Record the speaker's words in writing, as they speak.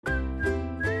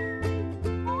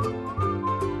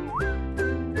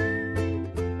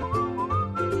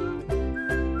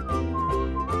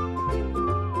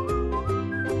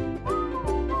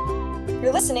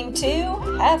You're listening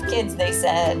to Have Kids, They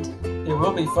Said. It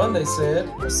will be fun, they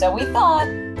said. So we thought.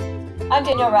 I'm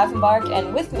Danielle Reifenbark,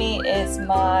 and with me is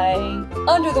my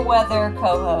under-the-weather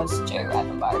co-host, Jerry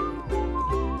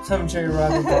Reifenbark. I'm Jerry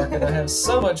Reifenbark, and I have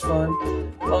so much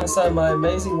fun alongside my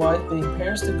amazing wife, being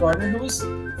parents to Gardner, who is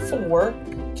 4,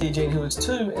 KJ, who is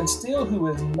 2, and Steele, who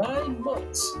is 9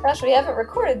 months. Gosh, we haven't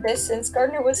recorded this since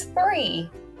Gardner was 3.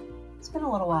 It's been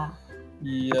a little while.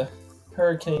 Yeah,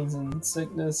 hurricanes and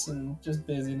sickness and just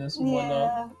busyness and whatnot.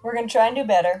 Yeah, we're going to try and do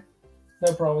better.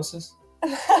 No promises.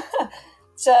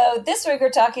 So this week we're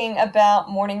talking about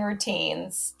morning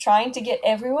routines, trying to get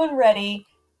everyone ready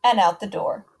and out the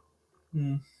door.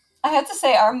 I have to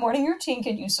say, our morning routine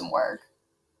could use some work.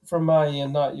 From my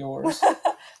end, not yours.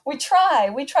 We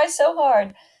try so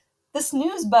hard. The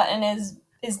snooze button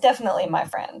is definitely my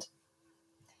friend.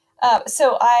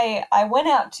 So I went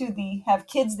out to the Have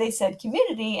Kids, They Said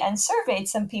community and surveyed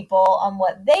some people on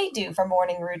what they do for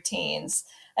morning routines.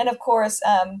 And of course,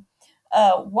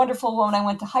 a wonderful woman I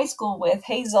went to high school with,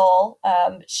 Hazel,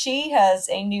 she has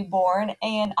a newborn,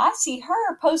 and I see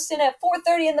her posting at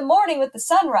 4:30 in the morning with the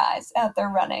sunrise out there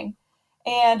running.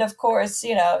 And of course,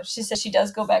 you know, she says she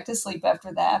does go back to sleep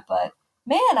after that, but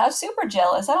man, I was super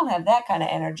jealous. I don't have that kind of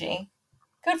energy.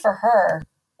 Good for her.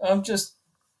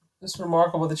 It's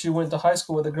remarkable that you went to high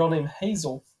school with a girl named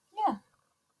Hazel. Yeah.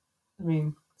 I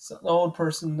mean, it's an old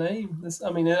person name.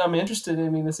 I'm interested. I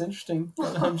mean, it's interesting.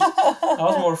 I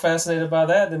was more fascinated by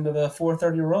that than the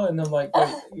 4:30 run. I'm like,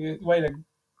 wait, a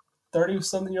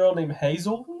 30-something-year-old named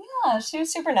Hazel? Yeah, she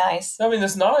was super nice. I mean,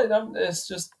 it's not.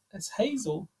 It's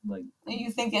Hazel. Like, you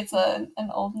think it's an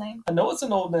old name? I know it's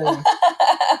an old name.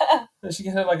 She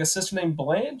can have like a sister named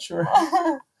Blanche or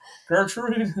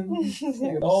Gertrude.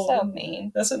 So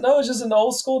mean. It's just an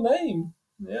old school name.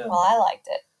 Yeah. Well, I liked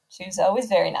it. She was always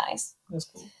very nice. That's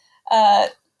cool.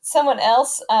 Someone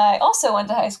else I also went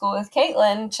to high school with,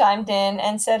 Caitlin, chimed in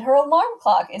and said her alarm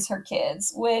clock is her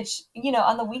kids, which, you know,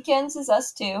 on the weekends is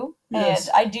us too. Yes.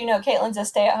 And I do know Caitlin's a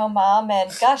stay-at-home mom,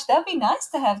 and gosh, that'd be nice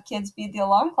to have kids be the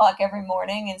alarm clock every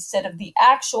morning instead of the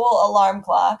actual alarm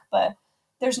clock, but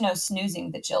there's no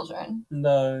snoozing the children.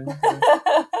 No.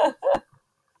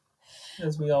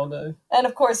 As we all know. And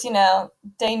of course, you know,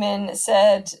 Damon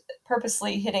said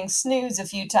purposely hitting snooze a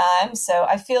few times, so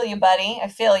I feel you, buddy. I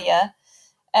feel you.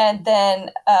 And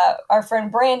then our friend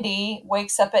Brandy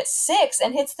wakes up at 6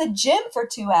 and hits the gym for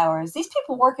 2 hours. These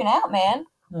people working out, man.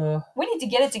 We need to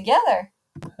get it together.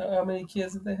 How many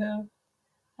kids did they have?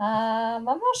 I'm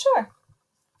not sure.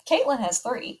 Caitlin has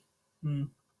 3.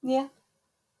 Yeah.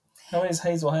 How many does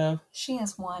Hazel have? She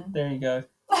has 1. There you go.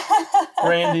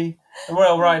 Brandy.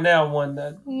 Well, right now, 1.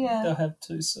 They'll have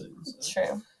 2 soon. So.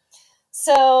 True.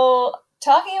 So,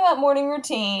 talking about morning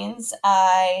routines,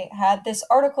 I had this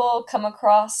article come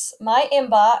across my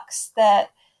inbox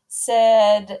that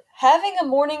said, having a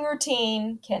morning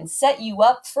routine can set you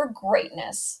up for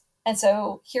greatness. And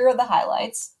so here are the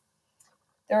highlights.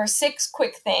 There are 6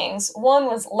 quick things. One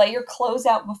was lay your clothes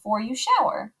out before you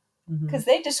shower. Because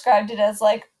they described it as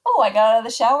like, oh, I got out of the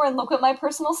shower and look what my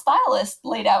personal stylist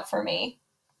laid out for me.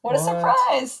 What a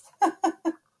surprise.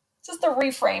 Just a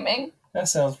reframing. That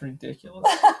sounds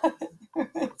ridiculous.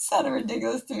 It sounded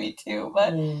ridiculous to me too,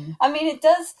 but I mean, it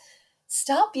does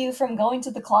stop you from going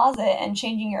to the closet and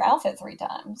changing your outfit 3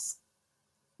 times.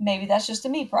 Maybe that's just a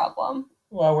me problem.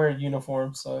 Well, I wear a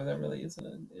uniform, so that really isn't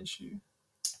an issue.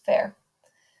 Fair.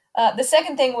 The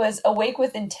second thing was Awake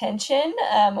with Intention,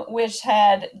 which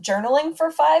had journaling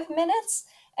for 5 minutes.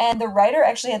 And the writer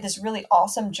actually had this really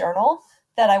awesome journal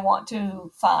that I want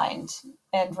to find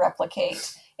and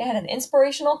replicate. It had an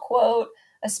inspirational quote,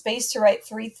 a space to write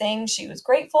 3 things she was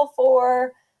grateful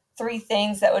for, 3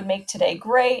 things that would make today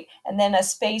great, and then a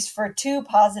space for 2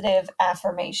 positive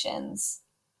affirmations.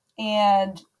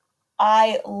 And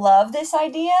I love this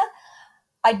idea.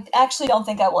 I actually don't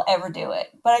think I will ever do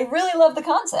it, but I really love the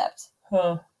concept.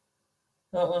 Huh.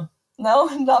 No,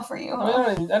 not for you.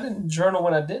 Huh? I didn't journal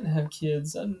when I didn't have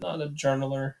kids. I'm not a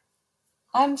journaler.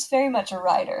 I'm very much a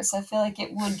writer, so I feel like it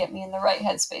would get me in the right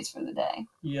headspace for the day.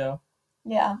 Yeah.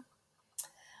 Yeah.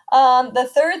 The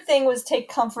third thing was take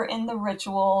comfort in the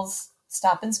rituals.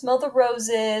 Stop and smell the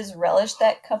roses, relish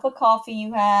that cup of coffee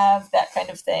you have, that kind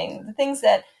of thing. The things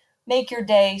that make your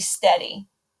day steady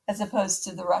as opposed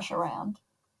to the rush around.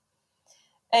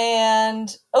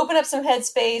 And open up some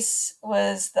headspace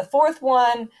was the 4th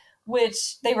one,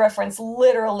 which they reference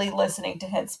literally listening to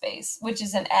Headspace, which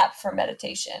is an app for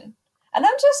meditation. And I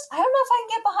don't know if I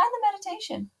can get behind the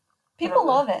meditation. People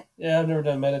love it. Yeah, I've never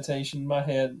done meditation.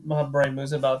 My brain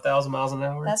moves at about 1,000 miles an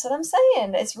hour. That's what I'm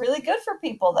saying. It's really good for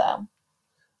people, though.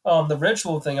 The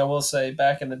ritual thing, I will say,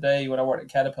 back in the day when I worked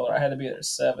at Caterpillar, I had to be there at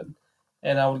 7,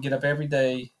 and I would get up every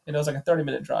day, and it was like a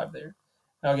 30-minute drive there.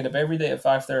 And I would get up every day at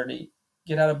 5:30,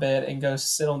 get out of bed, and go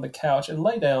sit on the couch and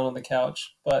lay down on the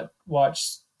couch, but watch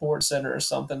Sports Center or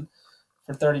something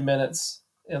for 30 minutes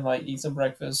and like eat some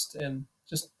breakfast and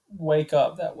just wake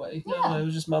up that way. Yeah. It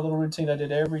was just my little routine I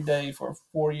did every day for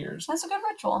 4 years. That's a good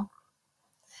ritual.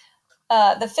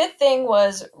 The fifth thing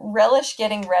was relish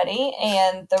getting ready,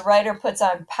 and the writer puts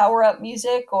on power-up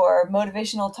music or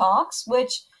motivational talks,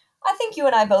 which I think you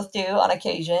and I both do on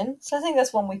occasion. So I think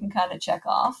that's one we can kind of check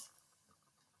off.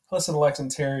 Listen to Lex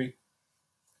and Terry.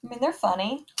 I mean, they're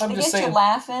funny. I'm They just get saying, you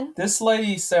laughing. this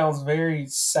lady sounds very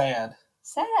sad.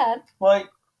 Sad. Like,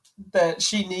 that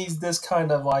she needs this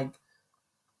kind of, like,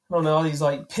 I don't know, all these,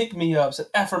 like, pick-me-ups and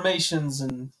affirmations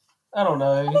and, I don't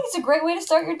know. I think it's a great way to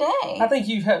start your day. I think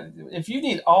if you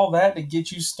need all that to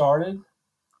get you started,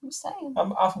 I'm saying.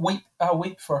 I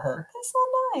weep for her. That's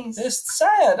not nice. It's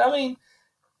sad. I mean,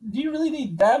 do you really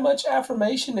need that much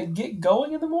affirmation to get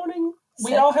going in the morning?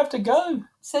 We all have to go.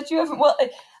 Set you up. Well,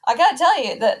 I gotta tell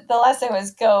you that the last thing was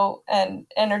go and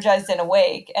energized and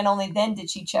awake, and only then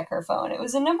did she check her phone. It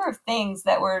was a number of things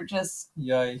that were just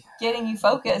Yay. getting you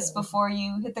focused before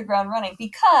you hit the ground running.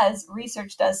 Because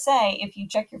research does say if you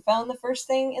check your phone the first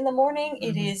thing in the morning,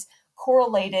 it is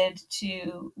correlated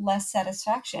to less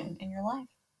satisfaction in your life.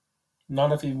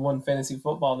 Not if you won fantasy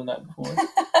football the night before.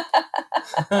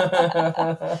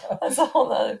 That's a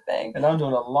whole other thing. And I'm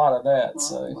doing a lot of that,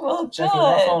 so Well, checking good.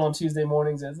 my phone on Tuesday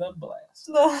mornings is a blast.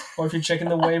 Or if you're checking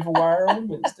the waiver wire on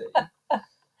Wednesday.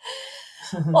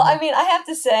 Well, I mean, I have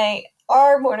to say,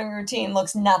 our morning routine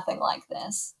looks nothing like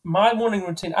this. My morning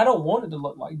routine, I don't want it to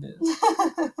look like this.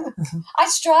 I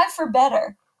strive for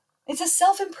better. It's a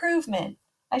self-improvement.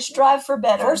 I strive for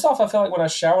better. First off, I feel like when I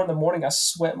shower in the morning, I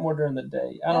sweat more during the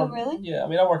day. I don't really? Yeah, I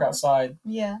mean, I work outside.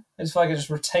 Yeah. I just feel like I just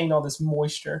retain all this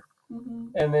moisture. Mm-hmm.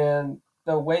 And then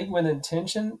the wake with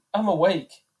intention, I'm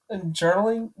awake. And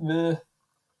journaling, ugh.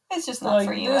 It's just not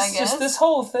for you, I guess. This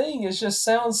whole thing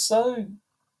sounds so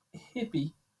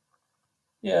hippie.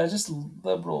 Yeah, just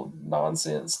liberal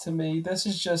nonsense to me. This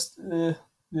is just, But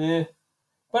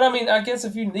I mean, I guess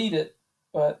if you need it,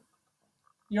 but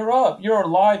you're up, you're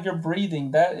alive, you're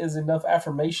breathing. That is enough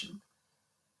affirmation.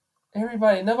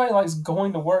 Nobody likes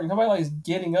going to work. Nobody likes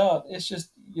getting up. It's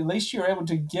just, at least you're able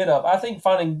to get up. I think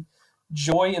finding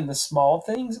joy in the small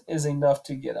things is enough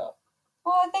to get up.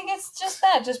 Well, I think it's just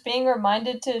that, just being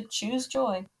reminded to choose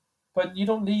joy. But you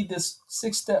don't need this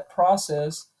 6-step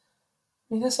process.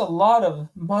 I mean, there's a lot of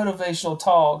motivational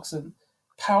talks and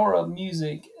power up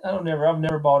music. I've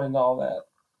never bought into all that.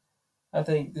 I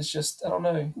think it's just, I don't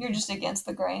know. You're just against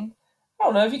the grain. I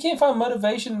don't know. If you can't find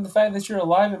motivation in the fact that you're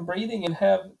alive and breathing and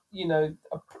have,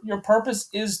 your purpose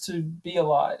is to be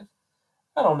alive.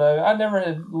 I don't know. I never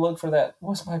had looked for that.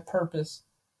 What's my purpose?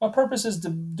 My purpose is to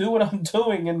do what I'm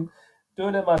doing and do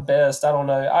it at my best. I don't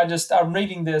know. I'm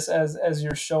reading this as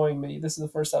you're showing me. This is the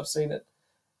first I've seen it.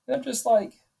 And I'm just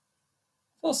like,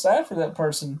 I feel sad for that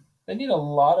person. They need a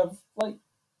lot of,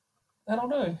 I don't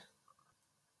know.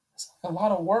 It's a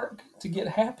lot of work to get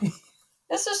happy.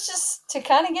 This was just to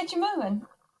kind of get you moving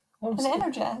and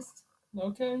energized.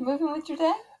 Okay. Moving with your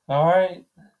day? All right.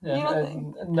 You don't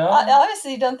think? No.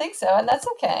 Obviously, you don't think so, and that's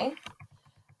okay.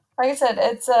 Like I said,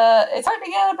 it's hard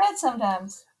to get out of bed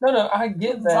sometimes. No, I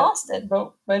get that. Exhausted.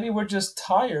 But maybe we're just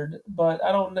tired. But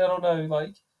I don't know.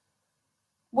 Like,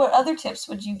 what other tips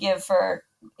would you give for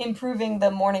improving the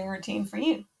morning routine for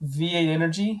you? V8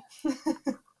 Energy.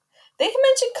 They can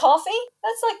mention coffee.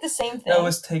 That's like the same thing.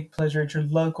 Always take pleasure at your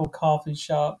local coffee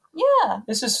shop. Yeah.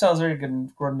 This just sounds very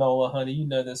good. Granola, honey. You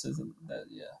know this isn't that.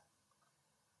 Yeah.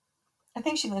 I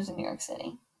think she lives in New York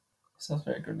City. Sounds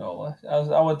very granola.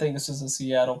 I would think this is a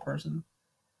Seattle person.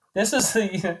 This is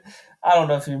the. I don't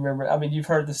know if you remember. I mean, you've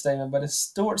heard the statement, but it's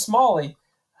Stuart Smalley.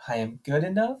 I am good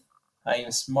enough. I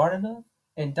am smart enough.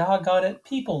 And doggone it,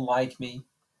 people like me.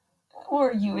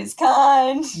 Or you is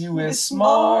kind. You is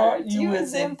smart. You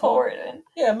is important.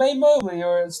 Yeah, Mae Mobley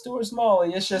or Stuart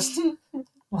Smalley. It's just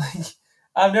like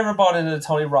I've never bought into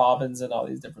Tony Robbins and all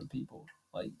these different people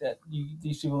like that.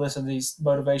 These people listen to these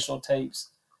motivational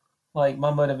tapes. Like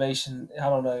my motivation, I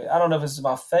don't know. I don't know if it's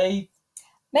my faith.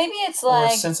 Maybe it's or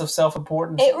like a sense of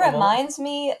self-importance. It reminds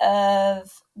me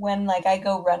of when I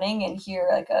go running and hear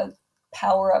a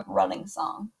power up running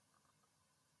song.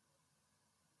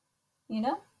 You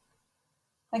know?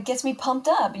 That gets me pumped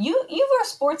up. You were a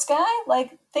sports guy.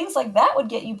 Things like that would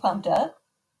get you pumped up.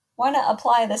 Why not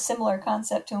apply the similar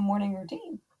concept to a morning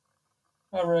routine?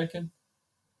 I reckon.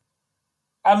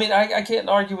 I mean, I can't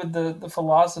argue with the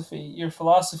philosophy. Your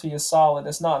philosophy is solid.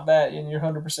 It's not that, and you're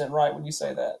 100% right when you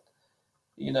say that.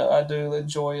 I do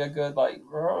enjoy a good like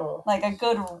a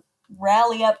good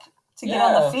rally up to get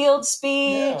on the Yeah. field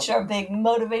speech Yeah. or big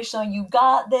motivational, you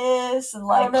got this, and I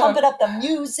like don't know. pumping up the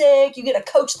music. You get a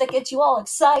coach that gets you all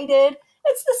excited.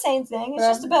 It's the same thing. It's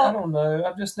just I about don't know.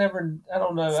 I've just never. I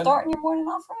don't know. starting your morning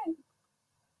off right.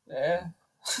 Yeah.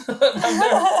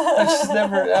 I just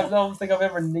never. I don't think I've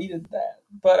ever needed that,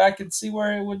 but I could see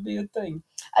where it would be a thing.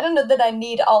 I don't know that I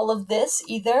need all of this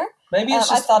either. Maybe it's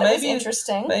just. I thought it was maybe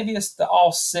interesting. Maybe it's the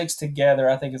all 6 together.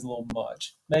 I think is a little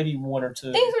much. Maybe 1 or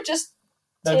 2. These are just.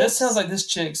 No, this sounds like this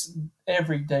chick's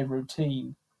everyday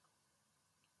routine.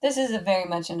 This is a very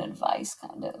much an advice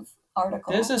kind of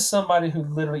article. This is somebody who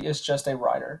literally is just a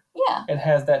writer. Yeah. And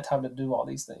has that time to do all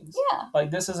these things. Yeah.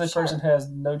 Like this is a person who has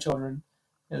no children,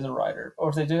 is a writer. Or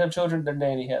if they do have children, their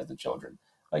nanny has the children.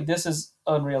 Like this is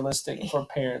unrealistic for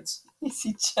parents. You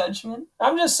see judgment?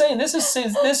 I'm just saying this just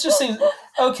seems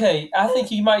okay. I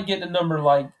think you might get to number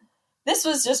like. This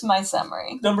was just my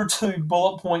summary. Number 2,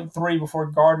 bullet point 3 before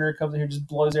Gardner comes in here and just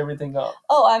blows everything up.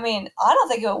 Oh, I mean, I don't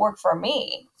think it would work for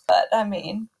me, but I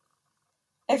mean,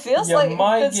 it feels like a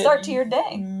good start to your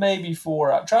day. Maybe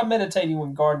 4. Try meditating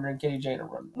when Gardner and Katie Jane are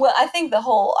running. Well, I think the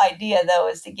whole idea, though,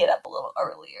 is to get up a little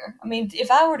earlier. I mean,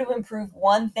 if I were to improve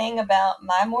one thing about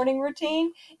my morning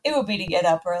routine, it would be to get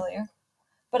up earlier.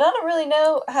 But I don't really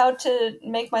know how to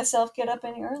make myself get up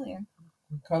any earlier.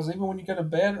 Because even when you go to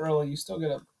bed early, you still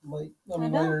get up late. I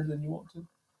mean, later than you want to.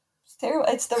 It's terrible.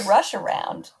 It's the rush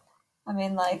around. I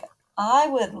mean, like, I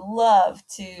would love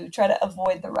to try to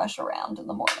avoid the rush around in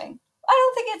the morning. I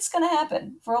don't think it's going to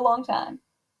happen for a long time.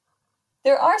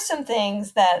 There are some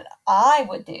things that I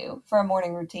would do for a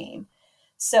morning routine.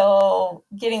 So,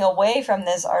 getting away from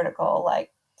this article,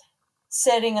 like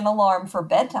setting an alarm for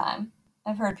bedtime.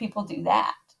 I've heard people do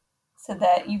that so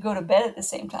that you go to bed at the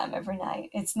same time every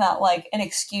night. It's not like an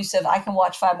excuse of I can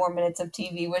watch 5 more minutes of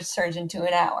TV, which turns into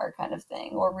an hour kind of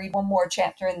thing, or read 1 more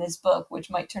chapter in this book, which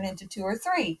might turn into 2 or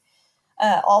 3.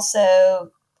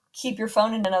 Also, keep your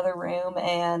phone in another room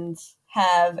and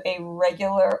have a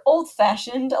regular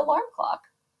old-fashioned alarm clock.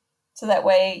 So that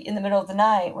way, in the middle of the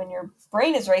night, when your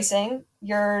brain is racing,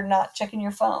 you're not checking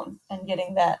your phone and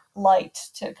getting that light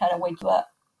to kind of wake you up.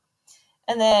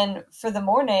 And then for the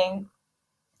morning,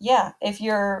 yeah, if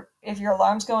your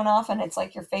alarm's going off and it's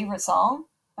like your favorite song,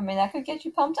 I mean, that could get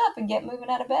you pumped up and get moving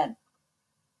out of bed.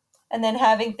 And then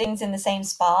having things in the same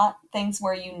spot, things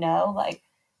where like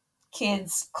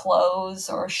kids' clothes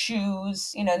or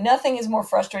shoes. Nothing is more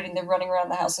frustrating than running around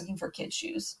the house looking for kids'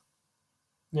 shoes.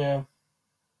 Yeah.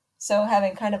 So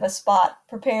having kind of a spot,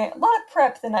 preparing a lot of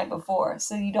prep the night before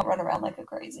so you don't run around like a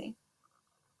crazy.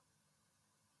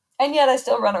 And yet I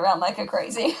still run around like a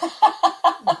crazy.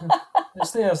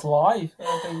 This thing is life.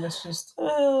 I think that's just.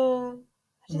 I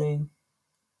mean,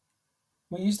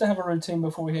 we used to have a routine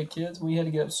before we had kids. We had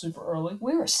to get up super early.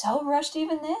 We were so rushed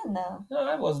even then, though.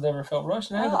 No, I never felt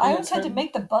rushed. I always had to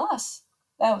make the bus.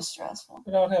 That was stressful.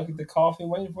 But I would have the coffee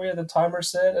waiting for you, the timer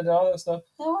set, and all that stuff.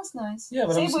 That was nice. Yeah,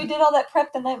 but see, we did all that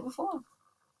prep the night before.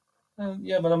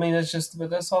 Yeah, but I mean, it's just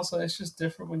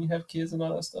different when you have kids and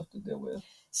all that stuff to deal with.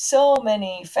 So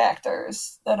many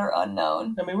factors that are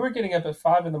unknown. I mean, we're getting up at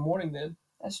 5 a.m. then.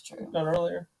 That's true. Not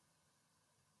earlier.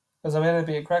 Because I had to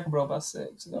be at Cracker Barrel by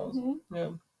 6. Yeah.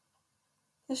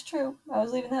 That's true. I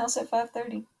was leaving the house at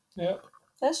 5:30. Yep.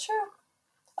 That's true.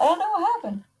 I don't know what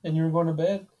happened. And you were going to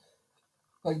bed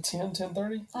like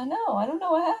 10:30? I know. I don't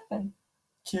know what happened.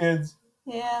 Kids.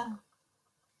 Yeah.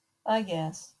 I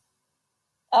guess.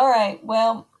 All right.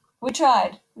 Well, we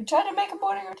tried. We tried to make our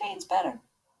morning routines better.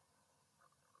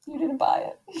 You didn't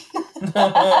buy it.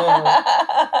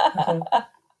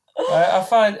 I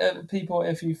find people,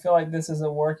 if you feel like this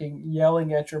isn't working,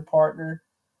 yelling at your partner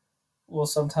will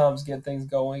sometimes get things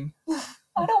going.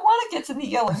 I don't want to get to the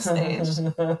yelling stage.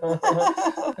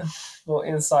 Little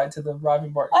insight to the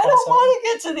Riving Bark. I don't want to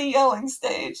get to the yelling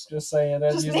stage. Just saying.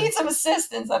 That just need some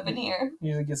assistance up in here.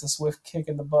 Usually gets a swift kick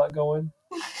in the butt going.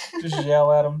 Just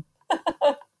yell at them.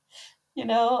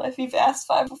 If you've asked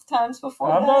 5 times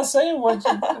before. I'm not saying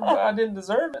I didn't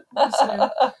deserve it. I'm just saying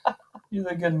you're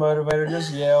a good motivator.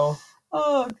 Just yell.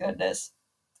 Oh, goodness.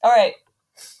 All right.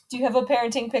 Do you have a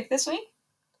parenting pick this week?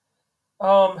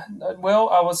 Well,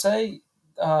 I would say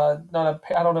I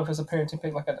don't know if it's a parenting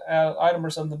pick like an item or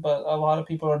something, but a lot of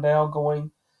people are now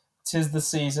going. 'Tis the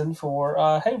season for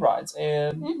hay rides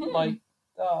and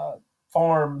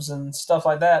farms and stuff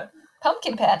like that.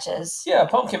 Pumpkin patches. Yeah,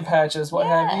 pumpkin patches, what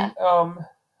have you.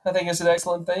 I think it's an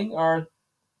excellent thing. Our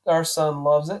son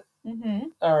loves it. Mm-hmm.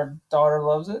 Our daughter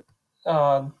loves it.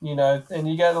 You know, and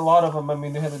you got a lot of them. I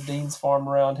mean, they have the Dean's Farm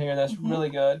around here. That's Mhm. really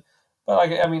good. But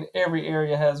like, I mean, every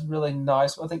area has really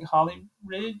nice. I think Holly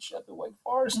Ridge up in Wake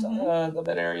Forest, Mhm.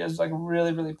 that area is like a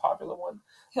really, really popular one.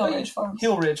 Hill But Ridge Farms.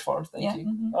 Hill Ridge Farms, thank Yeah. you.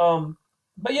 Mhm.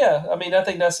 But yeah, I mean, I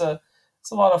think it's a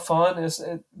lot of fun. It's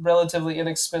a relatively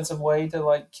inexpensive way to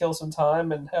like kill some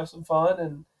time and have some fun,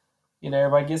 and you know,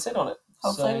 everybody gets in on it.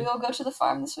 Hopefully, we So will go to the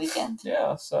farm this weekend.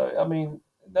 yeah, so I mean,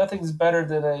 nothing's better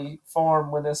than a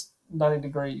farm when it's 90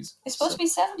 degrees. It's supposed So, to be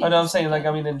 70. I know I'm this saying, like,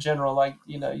 I weekend. mean, in general, like,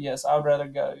 you know, yes, I'd rather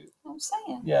go. I'm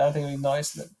saying. Yeah, I think it'd be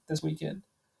nice this weekend.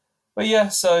 But yeah,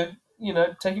 so, you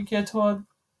know, take your kid to a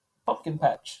pumpkin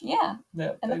patch. Yeah,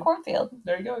 Yeah, in the cornfield.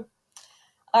 there you go.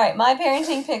 All right, my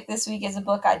parenting pick this week is a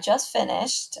book I just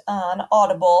finished on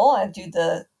Audible. I do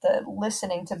the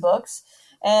listening to books,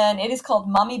 and it is called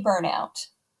Mommy Burnout.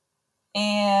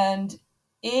 And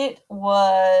it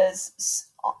was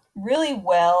really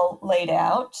well laid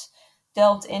out,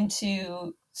 delved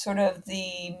into sort of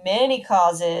the many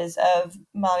causes of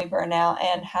mommy burnout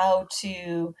and how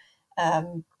to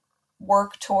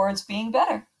work towards being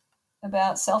better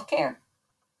about self-care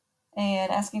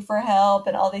and asking for help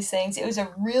and all these things. It was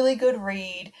a really good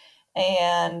read,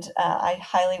 and I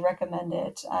highly recommend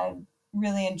it. I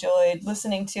really enjoyed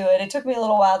listening to it. It took me a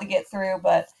little while to get through,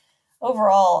 but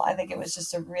overall, I think it was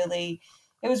just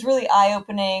it was really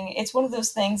eye-opening. It's one of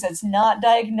those things that's not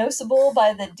diagnosable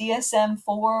by the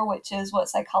DSM-4, which is what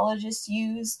psychologists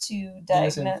use to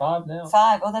diagnose. DSM-5 now.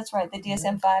 5. Oh, that's right, the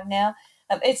DSM-5 now.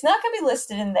 It's not going to be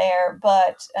listed in there,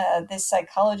 but this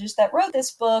psychologist that wrote this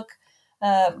book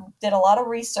did a lot of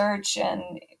research,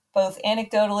 and both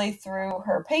anecdotally through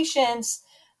her patients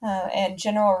and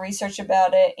general research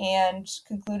about it, and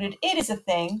concluded it is a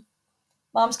thing.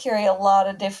 Moms carry a lot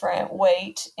of different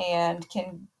weight and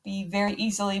can be very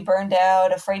easily burned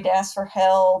out, afraid to ask for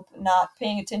help, not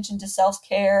paying attention to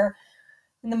self-care.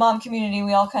 In the mom community,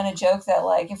 we all kind of joke that,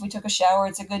 like, if we took a shower,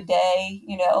 it's a good day,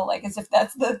 you know, like as if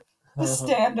that's the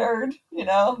standard, you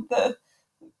know, but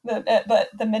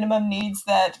the minimum needs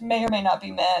that may or may not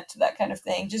be met, that kind of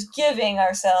thing. Just giving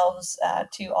ourselves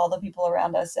to all the people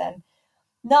around us and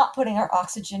not putting our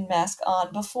oxygen mask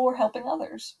on before helping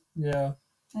others. Yeah.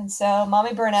 And so,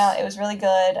 Mommy Burnout, it was really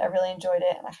good. I really enjoyed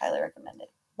it, and I highly recommend it.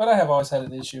 But I have always had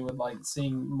an issue with like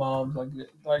seeing moms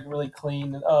like really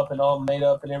clean and up and all made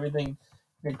up and everything.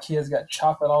 Their kids got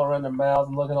chocolate all around their mouths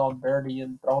and looking all dirty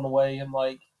and thrown away. I'm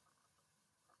like,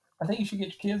 I think you should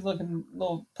get your kids looking a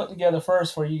little put together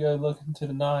first before you go looking to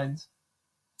the nines.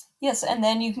 Yes, and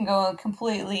then you can go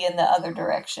completely in the other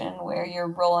direction where you're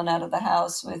rolling out of the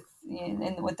house with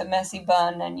with the messy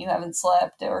bun and you haven't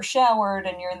slept or showered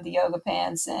and you're in the yoga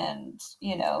pants and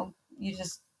you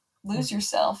just lose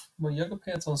yourself. Well, yoga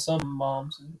pants on some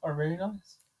moms are very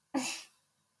nice.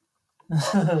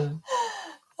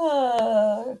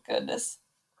 Oh goodness!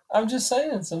 I'm just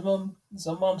saying, some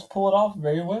moms pull it off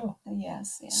very well.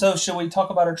 Yes. So, should we talk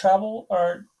about our travel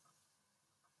or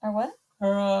what?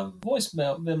 Our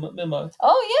voicemail memo?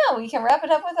 Oh yeah, we can wrap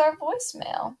it up with our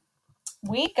voicemail.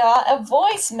 We got a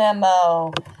voice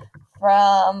memo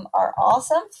from our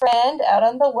awesome friend out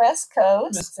on the West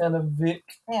Coast, Miss Anna Vick.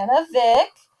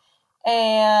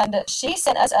 And she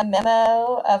sent us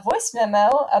a voice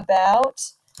memo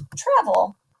about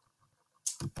travel.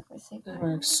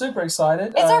 We're super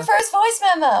excited. It's our first voice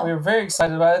memo. We're very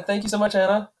excited about it. Thank you so much,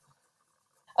 Anna.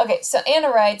 Okay, so Anna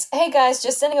writes, "Hey guys,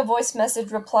 just sending a voice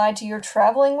message reply to your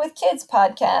Traveling with Kids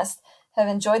podcast. Have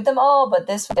enjoyed them all, but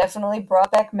this definitely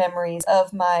brought back memories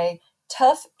of my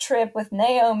tough trip with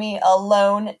Naomi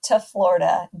alone to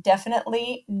Florida.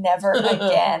 Definitely never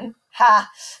again. Ha!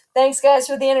 Thanks, guys,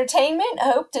 for the entertainment.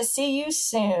 Hope to see you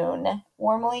soon.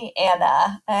 Warmly,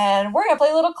 Anna." And we're going to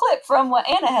play a little clip from what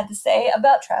Anna had to say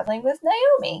about traveling with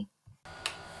Naomi.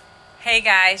 Hey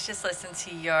guys, just listened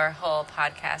to your whole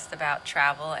podcast about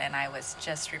travel, and I was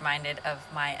just reminded of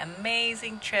my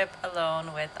amazing trip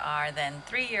alone with our then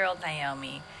 3-year-old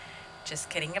Naomi. Just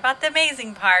kidding about the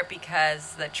amazing part,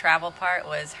 because the travel part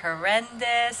was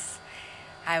horrendous.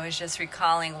 I was just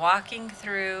recalling walking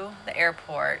through the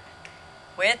airport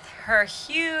with her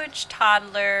huge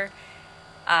toddler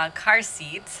car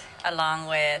seat, along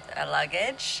with a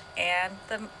luggage, and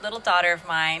the little daughter of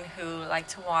mine who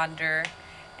liked to wander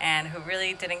and who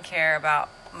really didn't care about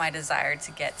my desire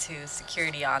to get to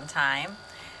security on time.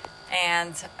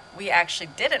 And we actually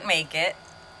didn't make it.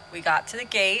 We got to the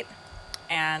gate,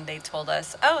 and they told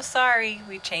us, "Oh, sorry,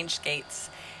 we changed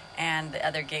gates." And the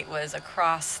other gate was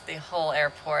across the whole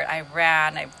airport. I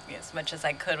ran as much as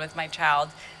I could with my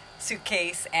child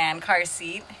suitcase and car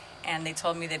seat, and they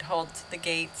told me they'd hold the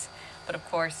gates. But of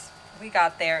course, we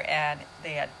got there, and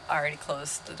they had already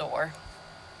closed the door.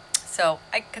 So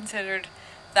I considered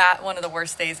that one of the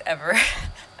worst days ever.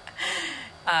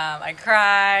 I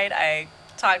cried. I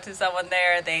talked to someone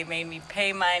there. They made me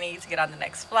pay money to get on the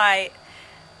next flight.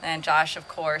 And Josh, of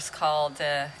course, called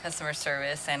customer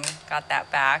service and got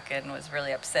that back and was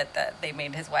really upset that they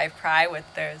made his wife cry with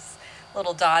their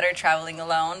little daughter traveling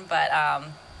alone. But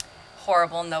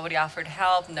horrible. Nobody offered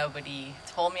help. Nobody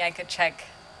told me I could check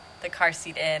the car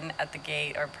seat in at the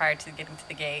gate or prior to getting to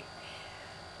the gate.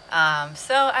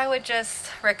 So I would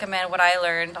just recommend what I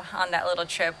learned on that little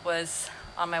trip was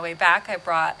on my way back, I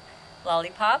brought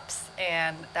lollipops,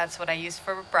 and that's what I used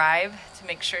for a bribe to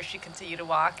make sure she continued to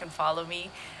walk and follow me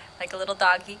like a little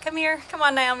doggy. Come here. Come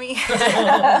on, Naomi.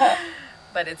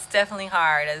 But it's definitely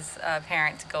hard as a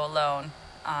parent to go alone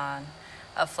on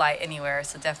a flight anywhere.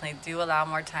 So definitely do allow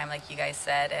more time, like you guys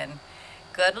said, and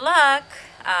good luck.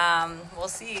 We'll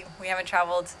see. We haven't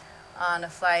traveled on a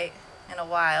flight in a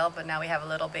while, but now we have a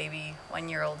little baby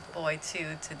 1-year-old boy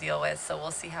too to deal with. So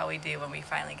we'll see how we do when we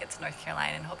finally get to North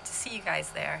Carolina, and hope to see you guys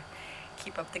there.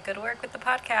 Keep up the good work with the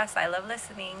podcast. I love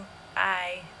listening.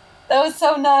 Bye. That was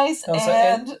so nice,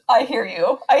 and I hear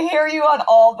you. I hear you on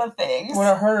all the things. When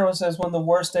I heard her, it was one of the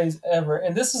worst days ever.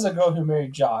 And this is a girl who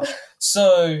married Josh.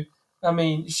 So, I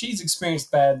mean, she's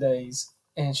experienced bad days,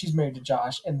 and she's married to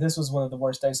Josh, and this was one of the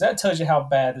worst days. So that tells you how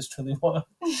bad this truly was.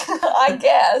 I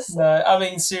guess. No, I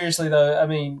mean, seriously, though, I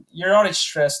mean, you're already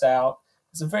stressed out.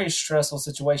 It's a very stressful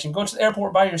situation. Going to the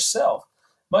airport by yourself,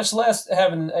 much less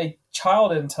having a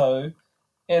child in tow,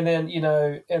 and then,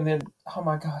 oh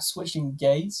my gosh, switching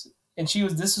gates. And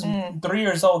this is 3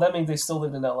 years old. That means they still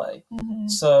lived in LA. Mm-hmm.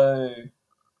 So.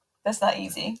 That's not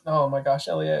easy. Oh my gosh,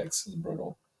 LAX is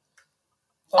brutal.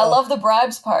 I love the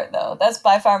bribes part, though. That's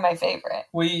by far my favorite.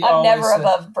 I'm never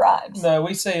above bribes. No,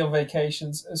 we say on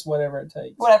vacations, it's whatever it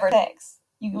takes. Whatever it takes.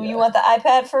 You want the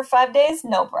iPad for 5 days?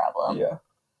 No problem. Yeah.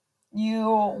 You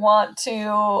want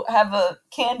to have a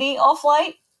candy all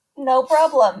flight? No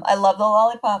problem. I love the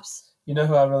lollipops. You know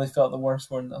who I really felt the worst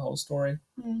for in the whole story?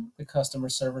 The customer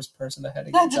service person that had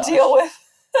to get Josh. Deal with.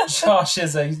 Josh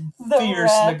is a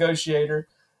fierce negotiator.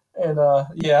 And, I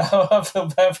feel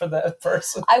bad for that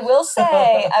person. I will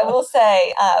say,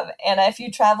 and if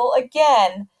you travel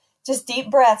again, just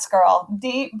deep breaths, girl.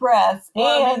 Deep breaths.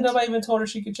 Well, I mean, nobody even told her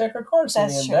she could check her car seat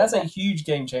in. True. That's a huge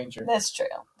game changer. That's true.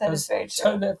 That is very true.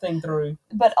 Tone that thing through.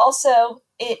 But also,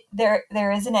 there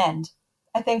is an end.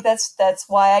 I think that's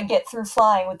why I get through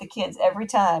flying with the kids every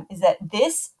time, is that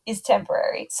this is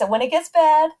temporary. So when it gets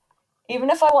bad, even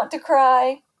if I want to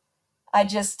cry, I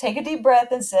just take a deep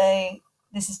breath and say,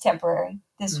 this is temporary.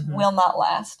 This will not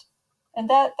last. And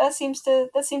that seems to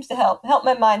help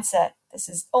my mindset. This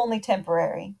is only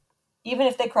temporary. Even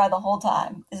if they cry the whole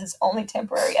time, this is only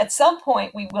temporary. At some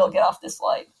point, we will get off this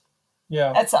flight.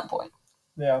 Yeah. At some point.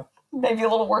 Yeah. Maybe a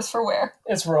little worse for wear.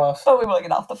 It's rough. But we will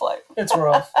get off the flight. It's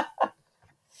rough.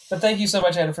 But thank you so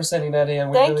much, Anna, for sending that in.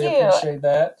 We really appreciate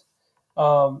that.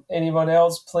 Anyone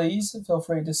else, please feel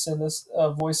free to send us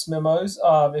voice memos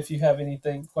if you have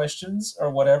anything, questions or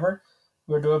whatever.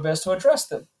 We'll do our best to address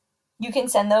them. You can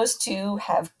send those to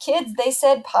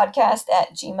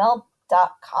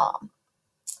havekidstheysaidpodcast@gmail.com.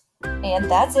 And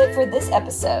that's it for this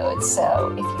episode.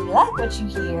 So if you like what you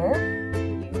hear,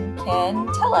 you can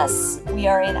tell us. We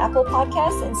are in Apple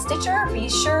Podcasts and Stitcher. Be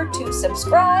sure to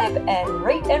subscribe and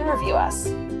rate and review us.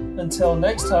 Until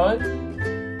next time,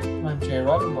 I'm Jerry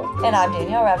Ravenbark. And I'm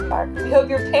Danielle Ravenbark. We hope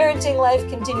your parenting life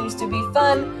continues to be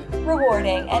fun,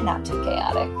 rewarding, and not too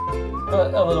chaotic.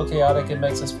 A little chaotic. It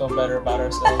makes us feel better about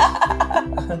ourselves.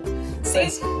 See,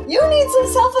 you need some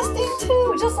self-esteem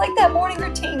too, just like that morning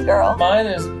routine, girl. Mine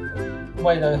is...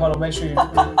 Wait, no, hold on. Make sure you're...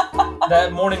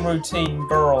 that morning routine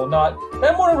girl, not...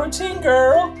 That morning routine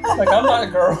girl! Like, I'm not a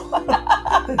girl.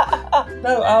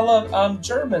 No, I'm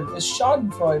German. It's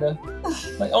Schadenfreude.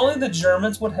 Like, only the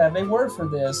Germans would have a word for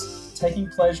this. Taking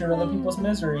pleasure in other people's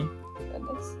misery.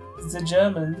 Goodness. It's the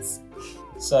Germans.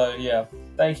 So, yeah.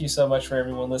 Thank you so much for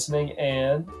everyone listening,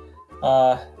 and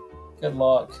good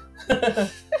luck.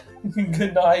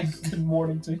 Good night, good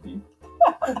morning to you.